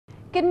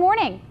Good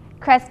morning.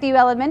 Crestview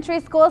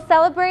Elementary School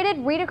celebrated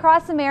Read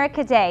Across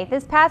America Day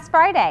this past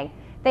Friday.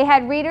 They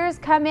had readers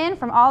come in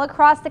from all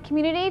across the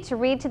community to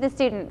read to the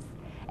students.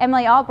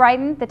 Emily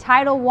Albrighton, the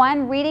Title I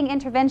reading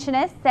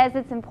interventionist, says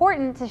it's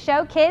important to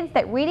show kids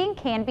that reading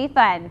can be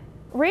fun.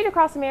 Read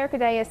Across America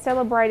Day is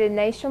celebrated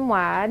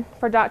nationwide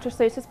for Dr.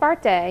 Seuss's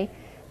birthday,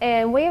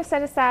 and we have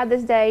set aside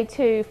this day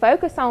to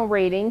focus on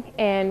reading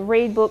and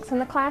read books in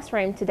the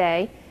classroom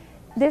today.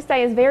 This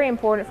day is very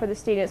important for the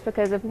students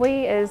because if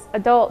we as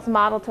adults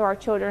model to our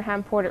children how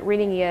important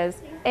reading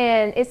is,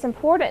 and it's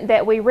important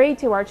that we read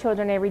to our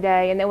children every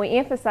day and that we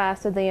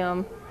emphasize to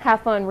them how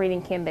fun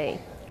reading can be.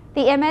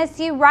 The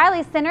MSU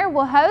Riley Center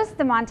will host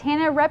the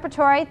Montana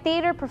Repertory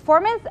Theater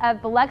performance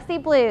of Biloxi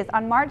Blues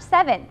on March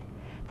 7th.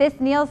 This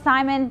Neil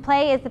Simon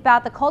play is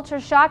about the culture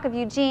shock of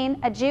Eugene,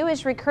 a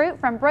Jewish recruit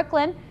from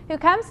Brooklyn who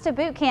comes to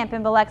boot camp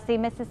in Biloxi,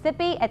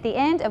 Mississippi at the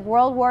end of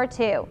World War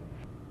II.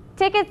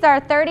 Tickets are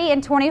 $30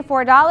 and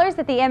 $24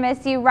 at the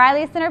MSU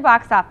Riley Center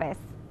box office.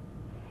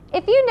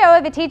 If you know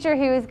of a teacher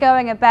who is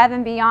going above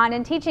and beyond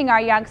in teaching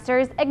our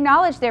youngsters,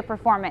 acknowledge their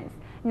performance.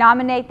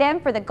 Nominate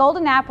them for the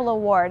Golden Apple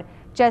Award.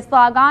 Just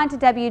log on to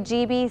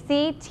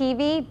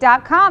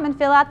WGBCTV.com and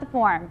fill out the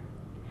form.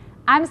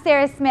 I'm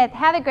Sarah Smith.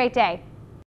 Have a great day.